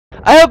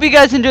I hope you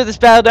guys enjoyed this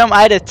Battle Dome.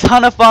 I had a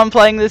ton of fun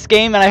playing this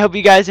game, and I hope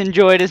you guys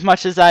enjoyed as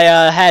much as I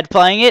had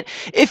playing it.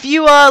 If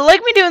you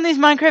like me doing these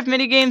Minecraft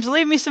minigames,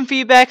 leave me some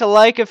feedback, a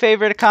like, a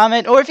favorite, a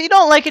comment, or if you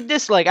don't like it,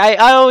 dislike.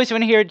 I always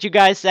want to hear what you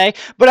guys say,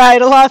 but I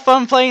had a lot of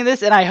fun playing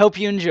this, and I hope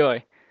you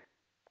enjoy.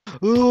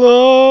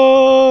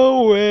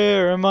 Hello,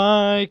 where am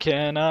I?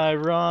 Can I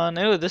run?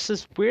 Oh, this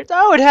is weird.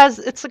 Oh,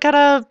 it's got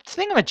a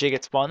thingamajig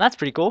at spawn. That's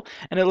pretty cool.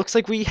 And it looks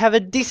like we have a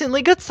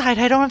decently good side.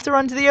 I don't have to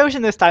run to the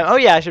ocean this time. Oh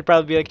yeah, I should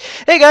probably be like,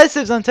 hey guys,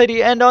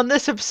 SaveAsUntitled, and on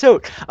this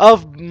episode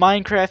of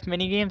Minecraft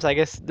minigames, I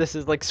guess this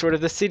is like sort of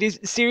the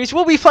series,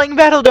 we'll be playing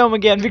Battle Dome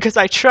again because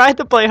I tried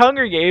to play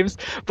Hunger Games,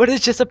 but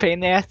it's just a pain in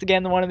the ass to get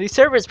into one of these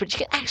servers. But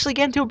you can actually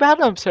get into a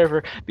Battle Dome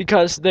server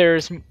because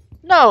there's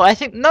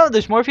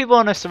there's more people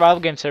on a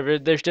survival game server.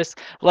 There's just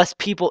less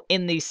people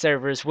in these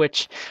servers,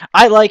 which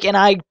I like, and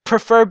I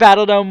prefer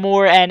Battle Dome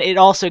more, and it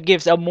also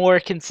gives a more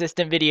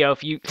consistent video,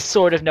 if you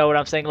sort of know what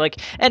I'm saying. Like,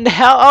 and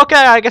hell, okay,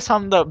 I guess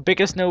I'm the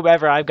biggest noob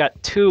ever. I've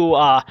got two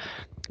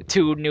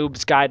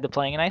noobs guide the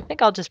playing, and I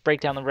think I'll just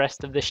break down the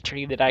rest of this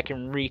tree that I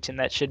can reach, and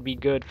that should be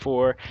good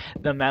for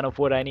the amount of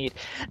wood I need.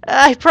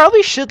 I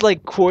probably should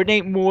like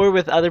coordinate more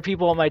with other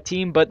people on my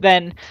team, but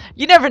then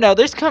you never know.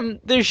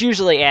 There's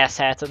usually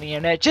asshats on the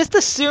internet. Just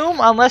assume,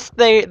 unless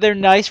they're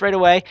nice right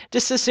away,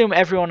 just assume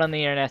everyone on the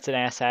internet's an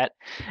asshat.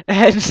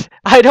 And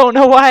I don't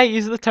know why I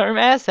use the term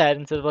asshat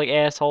instead of like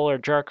asshole or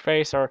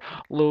jerkface or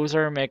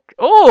loser.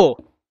 Oh,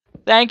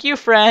 thank you,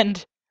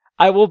 friend.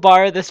 I will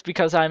borrow this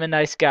because I'm a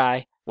nice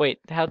guy. Wait,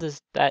 how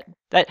does that...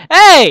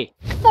 Hey!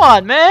 Come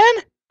on, man!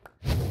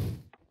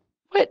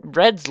 What?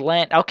 Red's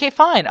land... Okay,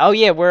 fine. Oh,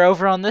 yeah, we're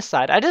over on this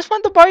side. I just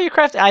want to borrow your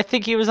crafting... I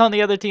think he was on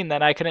the other team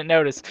then. I couldn't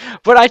notice.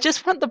 But I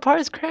just want to borrow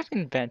his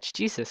crafting bench.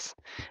 Jesus.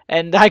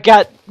 And I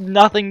got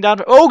nothing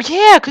done... Oh,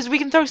 yeah, because we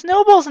can throw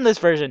snowballs in this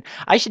version.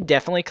 I should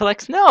definitely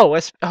collect snow.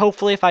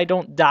 Hopefully, if I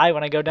don't die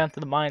when I go down to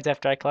the mines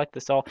after I collect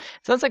this all.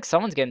 It sounds like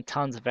someone's getting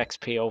tons of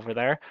XP over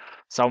there.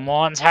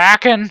 Someone's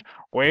hacking.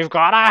 We've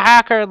got a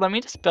hacker. Let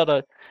me just build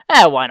a...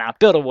 why not?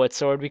 Build a wood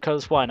sword,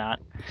 because why not?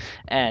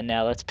 And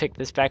now let's pick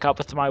this back up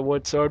with my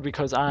wood sword,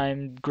 because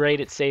I'm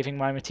great at saving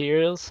my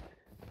materials.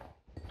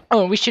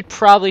 Oh, and we should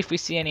probably, if we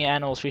see any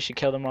animals, we should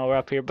kill them while we're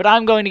up here. But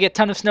I'm going to get a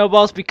ton of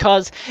snowballs,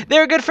 because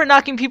they're good for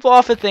knocking people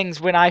off of things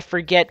when I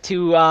forget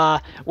to,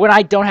 when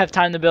I don't have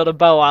time to build a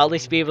bow. I'll at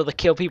least be able to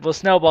kill people with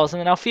snowballs, and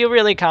then I'll feel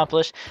really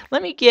accomplished.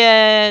 Let me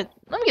get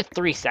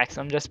 3 stacks.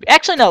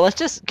 Actually, no, let's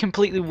just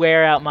completely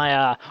wear out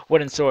my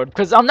wooden sword,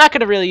 because I'm not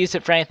going to really use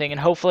it for anything, and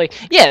hopefully,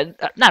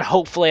 not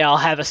hopefully I'll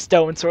have a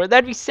stone sword.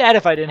 That'd be sad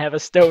if I didn't have a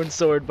stone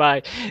sword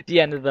by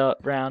the end of the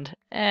round.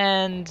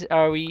 And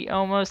are we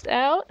almost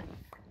out?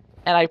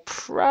 And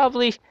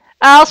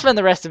I'll spend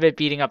the rest of it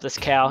beating up this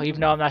cow,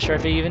 even though I'm not sure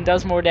if it even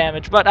does more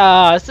damage. But,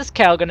 is this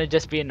cow gonna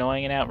just be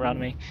annoying and outrun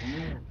me?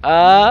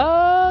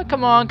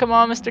 Come on,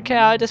 Mr.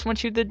 Cow, I just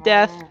want you to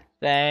death.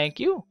 Thank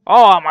you.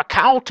 Oh, I'm a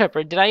cow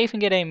tipper. Did I even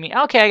get any meat?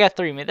 Okay, I got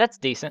 3 meat. That's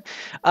decent.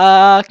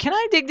 Can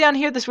I dig down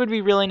here? This would be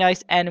really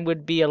nice, and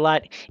would be a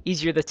lot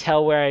easier to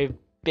tell where I've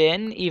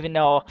been, even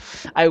though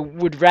I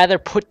would rather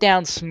put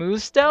down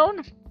smooth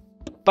stone.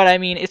 But, I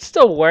mean, it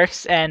still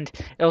works, and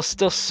it'll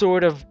still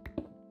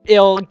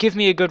it'll give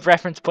me a good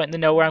reference point to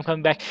know where I'm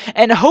coming back.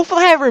 And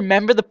hopefully I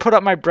remember to put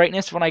up my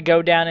brightness when I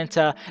go down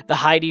into the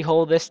hidey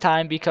hole this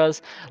time,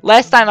 because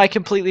last time I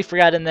completely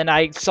forgot, and then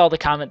I saw the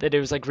comment that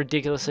it was like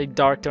ridiculously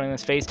dark during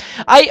this phase.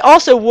 I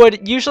also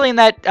would, usually in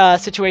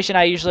that situation,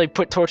 I usually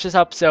put torches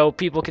up so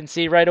people can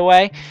see right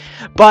away.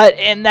 But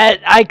in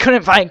that, I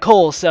couldn't find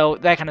coal, so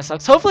that kind of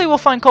sucks. Hopefully we'll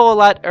find coal a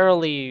lot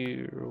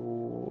earlier.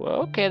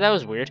 Okay, that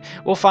was weird.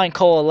 We'll find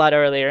coal a lot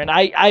earlier, and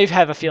I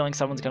have a feeling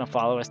someone's going to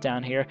follow us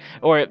down here,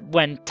 or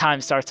when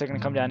time starts, they're going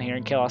to come down here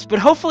and kill us. But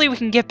hopefully we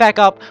can get back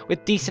up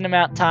with decent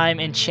amount of time,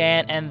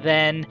 enchant, and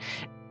then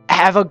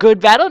have a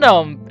good Battle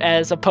Dome,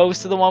 as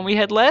opposed to the one we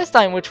had last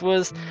time, which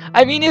was,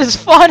 I mean, it was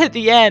fun at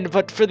the end,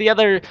 but for the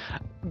other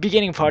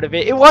beginning part of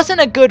it, it wasn't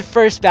a good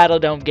first Battle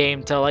Dome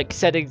game to, like,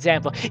 set an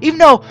example. Even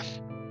though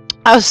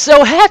I was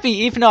so happy,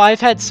 even though I've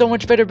had so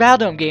much better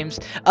Battle Dome games.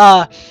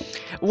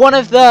 One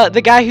of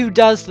the guy who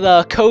does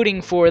the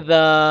coding for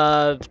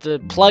the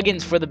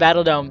plugins for the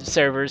Battle Dome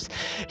servers,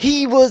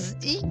 he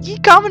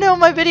commented on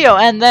my video,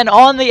 and then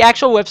on the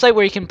actual website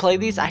where you can play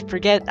these, I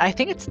forget, I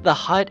think it's the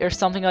Hut or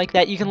something like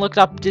that. You can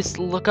just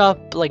look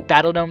up like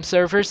Battle Dome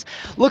servers,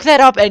 look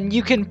that up, and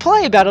you can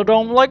play Battle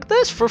Dome like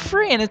this for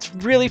free, and it's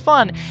really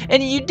fun.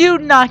 And you do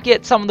not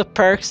get some of the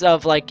perks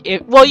of like,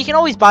 well, you can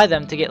always buy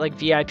them to get like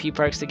VIP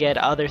perks to get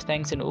other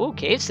things, and ooh,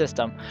 cave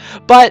system,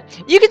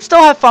 but you can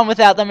still have fun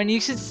without them, and you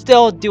can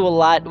still do a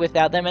lot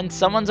without them. And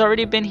someone's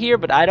already been here,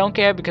 but I don't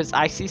care because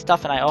I see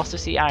stuff, and I also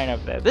see iron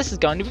over there. This is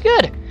going to be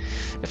good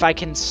if I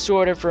can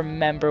sort of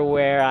remember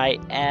where I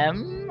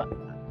am.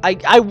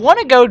 I want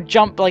to go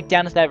jump like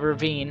down to that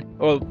ravine,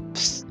 or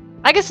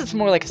I guess it's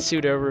more like a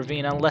pseudo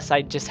ravine unless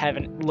I just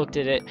haven't looked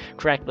at it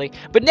correctly.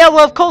 But now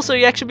we'll have coal, so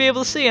you actually be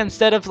able to see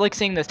instead of like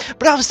seeing this.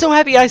 But I was so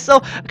happy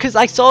because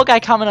I saw a guy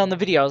comment on the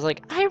video. I was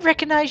like, I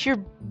recognize your.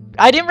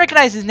 I didn't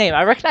recognize his name.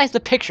 I recognized the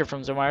picture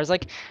from somewhere. I was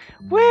like,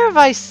 where have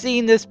I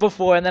seen this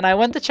before? And then I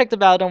went to check the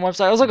Battledome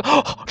website. I was like,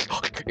 oh,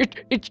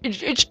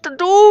 it's the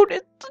dude.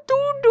 It's the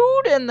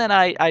dude. And then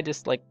I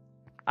just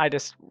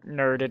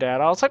nerded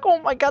out. I was like, oh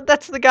my god,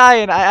 that's the guy,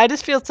 and I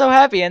just feel so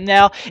happy. And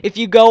now, if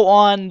you go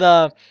on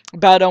the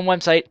Battledome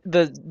website,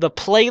 the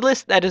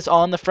playlist that is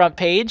on the front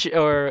page,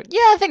 or yeah,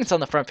 I think it's on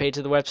the front page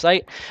of the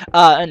website.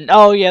 And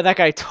oh yeah, that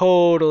guy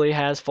totally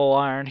has full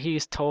iron.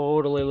 He's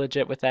totally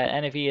legit with that.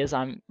 And if he is,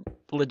 I'm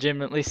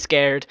legitimately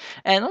scared.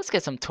 And let's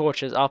get some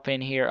torches up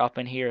in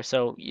here.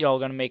 So y'all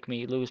gonna make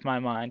me lose my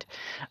mind.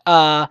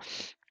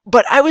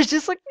 But I was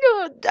just like,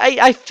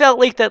 I felt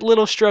like that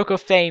little stroke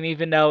of fame,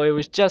 even though it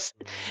was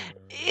just,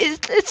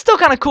 it's still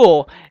kind of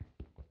cool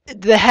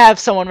to have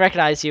someone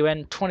recognize you.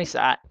 And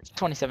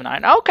 27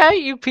 iron. Okay,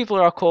 you people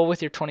are all cool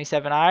with your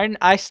 27 iron.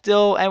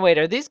 And wait,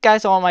 are these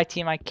guys all on my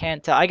team? I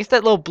can't tell. I guess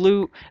that little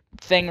blue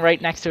thing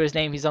right next to his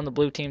name, he's on the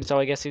blue team, so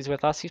I guess he's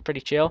with us. He's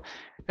pretty chill.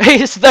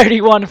 He's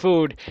 31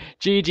 food.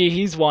 GG,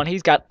 he's won.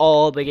 He's got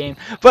all the game.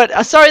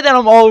 But sorry that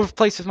I'm all over the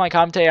place with my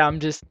commentary.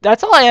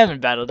 That's all I am in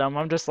Battledome.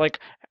 I'm just like,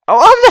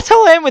 oh, that's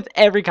how I am with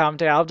every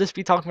commentary. I'll just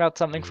be talking about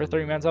something for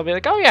 3 minutes. I'll be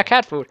like, oh yeah,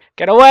 cat food.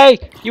 Get away,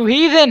 you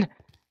heathen.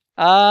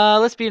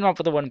 Let's beat him up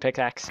with a wooden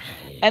pickaxe.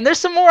 And there's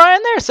some more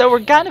iron there, so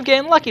we're kind of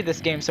getting lucky this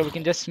game, so we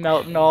can just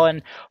smelt and all,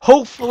 and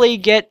hopefully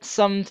get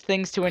some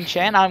things to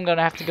enchant. I'm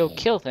gonna have to go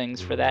kill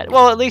things for that.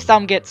 Well, at least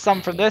I'm get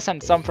some from this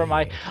and some from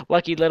my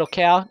lucky little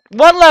cow.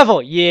 1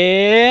 level,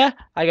 yeah!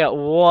 I got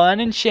 1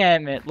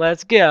 enchantment.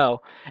 Let's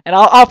go. And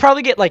I'll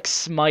probably get like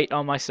smite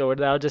on my sword.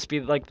 That'll just be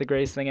like the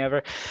greatest thing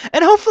ever.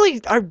 And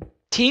hopefully our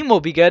team will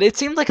be good. It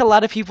seemed like a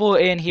lot of people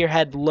in here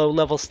had low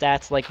level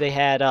stats, like they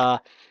had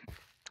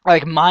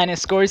like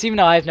minus scores, even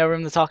though I have no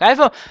room to talk. I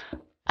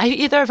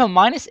either have a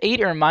 -8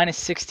 or a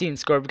 -16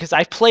 score because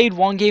I played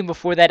one game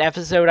before that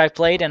episode I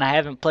played, and I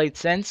haven't played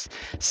since.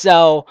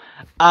 So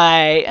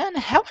and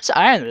how much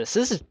iron is this?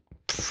 This is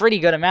pretty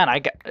good amount.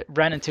 I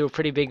ran into a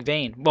pretty big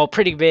vein. Well,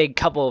 pretty big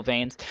couple of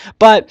veins.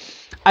 But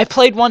I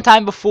played one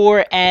time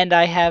before, and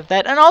I have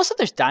that. And also,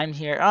 there's diamond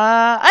here.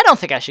 I don't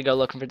think I should go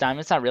looking for diamond.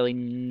 It's not really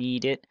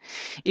needed,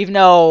 even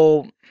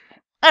though.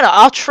 I don't know,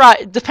 I'll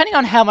try, depending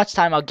on how much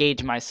time I'll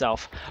gauge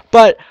myself.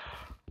 But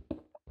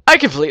I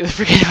completely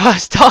forget what I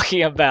was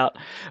talking about.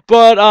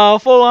 But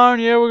full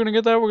iron, yeah, we're gonna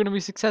get that. We're gonna be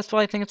successful.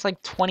 I think it's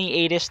like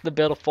 28-ish to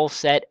build a full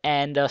set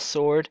and a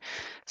sword.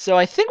 So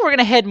I think we're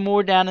gonna head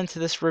more down into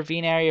this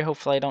ravine area.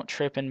 Hopefully I don't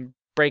trip and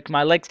break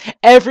my legs.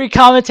 Every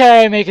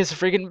commentary I make is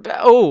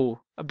freaking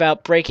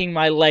about breaking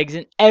my legs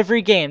in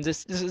every game.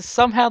 This is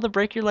somehow to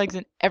break your legs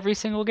in every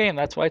single game.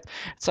 That's why it's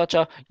such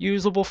a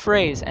usable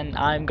phrase. And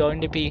I'm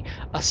going to be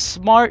a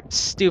smart,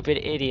 stupid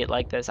idiot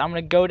like this. I'm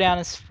gonna go down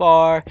as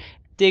far,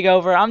 dig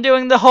over. I'm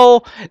doing the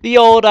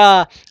old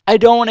I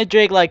don't want to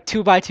dig like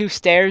 2x2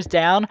 stairs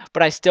down,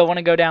 but I still want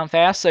to go down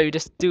fast. So you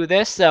just do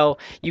this. So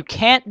you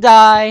can't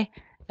die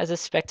as a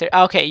spectator.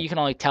 Okay, you can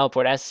only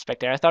teleport as a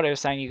spectator. I thought it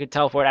was saying you could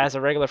teleport as a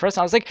regular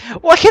person. I was like,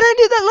 why can't I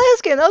do that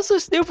last game? That was so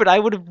stupid. I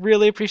would have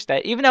really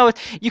appreciated that. Even though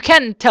you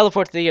can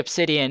teleport to the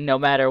obsidian no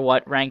matter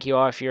what rank you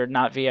are, if you're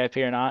not VIP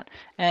or not.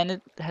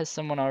 And has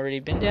someone already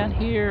been down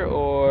here,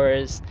 or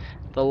is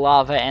the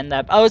lava and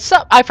that? Oh,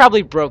 I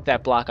probably broke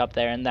that block up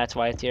there, and that's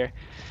why it's here.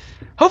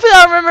 Hopefully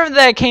I'll remember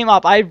that it came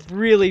up.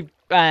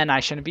 And I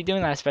shouldn't be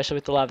doing that, especially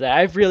with the lava there.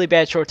 I have really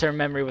bad short-term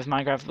memory with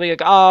Minecraft.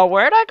 Like, oh,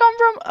 where'd I come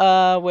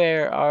from?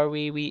 Where are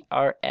we? We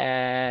are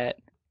at...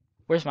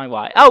 Where's my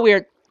Y? Oh,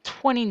 we're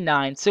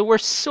 29, so we're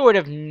sort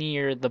of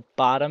near the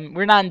bottom.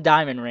 We're not in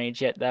diamond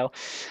range yet, though.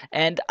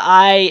 And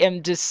I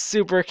am just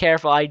super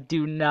careful. I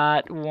do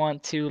not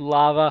want to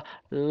lava.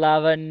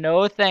 Lava,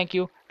 no thank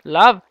you.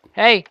 Love,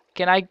 hey,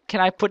 can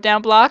I put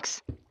down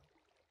blocks?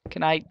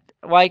 Can I...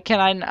 Why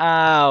can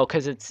I... Oh,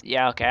 because it's...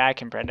 Yeah, okay, I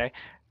can print it.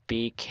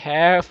 Be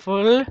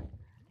careful.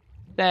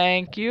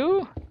 Thank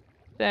you.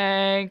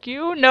 Thank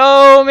you.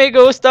 No, me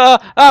gusta.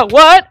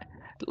 What?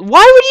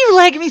 Why would you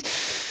lag me?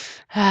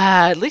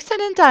 At least I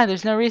didn't die.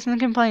 There's no reason to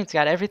complain. It's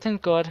got everything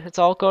good. It's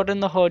all good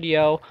in the hood,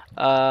 yo.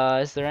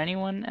 Is there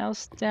anyone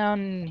else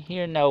down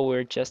here? No,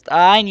 we're just...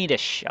 I need a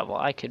shovel.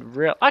 I could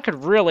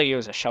really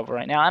use a shovel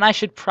right now. And I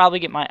should probably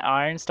get my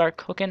iron start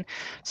cooking.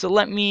 So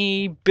let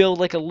me build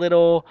like a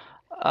little...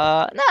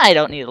 Nah, I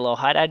don't need a little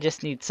hut. I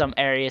just need some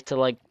area to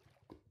like...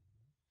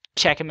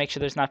 check and make sure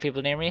there's not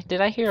people near me.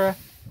 Did I hear a...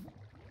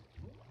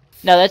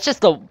 No, that's just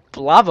the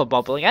lava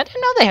bubbling. I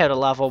didn't know they had a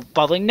lava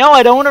bubbling. No,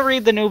 I don't want to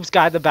read the Noob's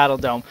Guide to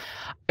Battledome.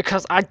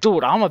 Because,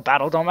 dude, I'm a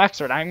Battledome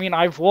expert. I mean,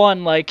 I've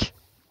won, like...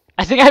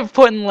 I think I've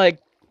put in, like...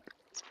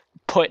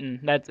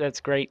 That's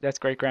great. That's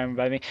great grammar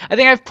by me. I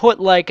think I've put,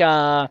 like,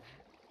 I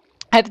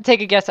had to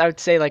take a guess. I would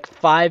say, like,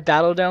 5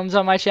 Battledomes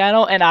on my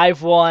channel. And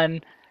I've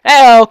won...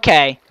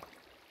 okay.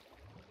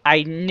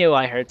 I knew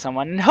I heard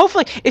someone. And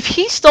hopefully, if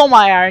he stole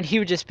my iron, he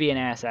would just be an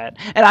asshat.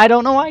 And I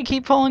don't know why I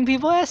keep pulling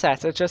people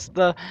asshats. It's just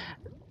the...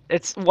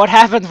 It's what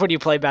happens when you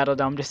play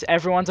Battledome. Just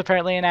everyone's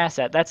apparently an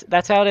asset.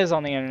 That's how it is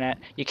on the internet.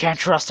 You can't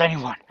trust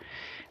anyone.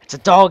 It's a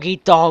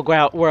dog-eat-dog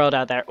world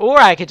out there. Or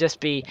I could just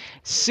be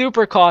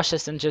super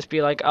cautious and just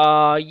be like,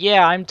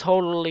 yeah, I'm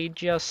totally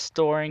just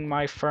storing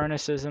my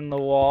furnaces in the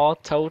wall.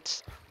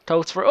 Totes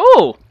for...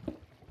 Ooh!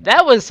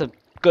 That was a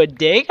good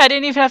dig. I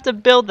didn't even have to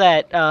build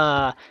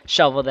that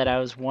shovel that I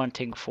was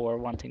wanting for.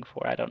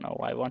 I don't know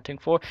why wanting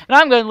for. And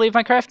I'm going to leave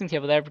my crafting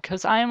table there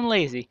because I am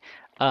lazy.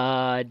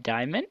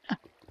 Diamond?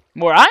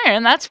 More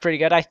iron, that's pretty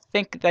good. I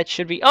think that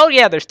should be... Oh,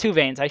 yeah, there's 2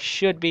 veins. I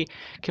should be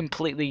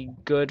completely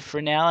good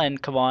for now.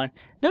 And come on.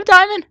 No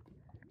diamond?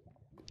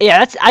 Yeah,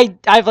 that's... I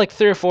have like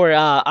 3 or 4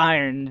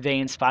 iron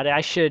veins spotted.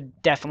 I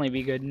should definitely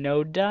be good.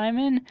 No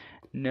diamond?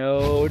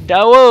 No...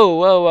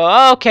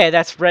 Whoa. Okay,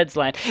 that's red's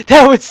land.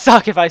 That would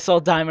suck if I saw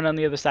diamond on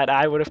the other side.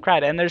 I would have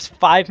cried. And there's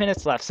 5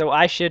 minutes left, so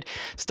I should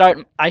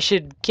start... I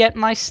should get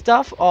my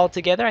stuff all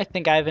together. I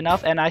think I have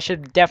enough, and I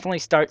should definitely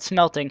start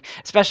smelting.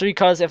 Especially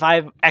because if I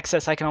have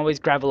excess, I can always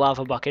grab a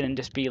lava bucket and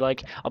just be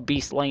like a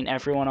beast laying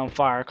everyone on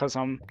fire because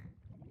I'm...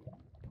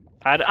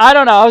 I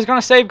don't know. I was going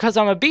to say because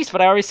I'm a beast,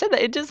 but I already said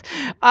that. It just...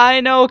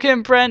 I know,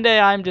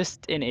 comprende. I'm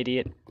just an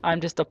idiot.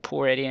 I'm just a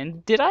poor idiot.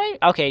 And did I?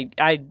 Okay,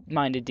 I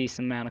mined a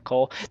decent amount of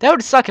coal. That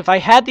would suck if I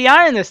had the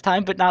iron this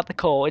time, but not the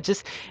coal. It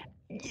just...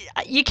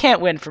 You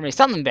can't win for me.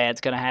 Something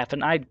bad's going to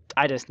happen.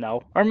 I just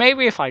know. Or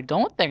maybe if I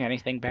don't think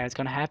anything bad's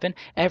going to happen,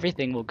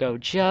 everything will go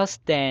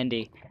just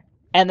dandy.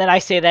 And then I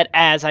say that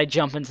as I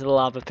jump into the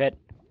lava pit.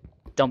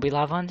 Don't be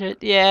lava under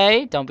it.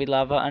 Yay. Don't be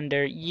lava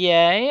under.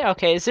 Yay.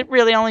 Okay, is it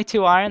really only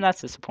 2 iron? That's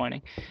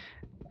disappointing.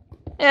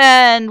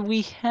 And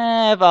we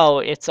have... Oh,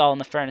 it's all in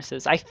the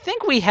furnaces. I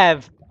think we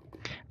have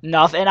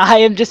enough, and I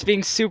am just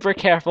being super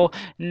careful.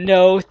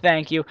 No,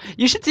 thank you.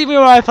 You should see me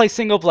when I play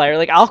single player.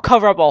 Like, I'll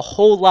cover up a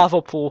whole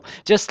lava pool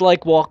just to,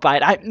 like, walk by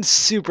it. I'm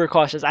super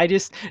cautious. I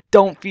just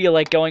don't feel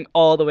like going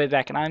all the way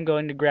back, and I'm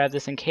going to grab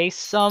this in case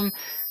some...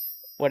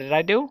 What did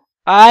I do?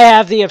 I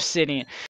have the obsidian.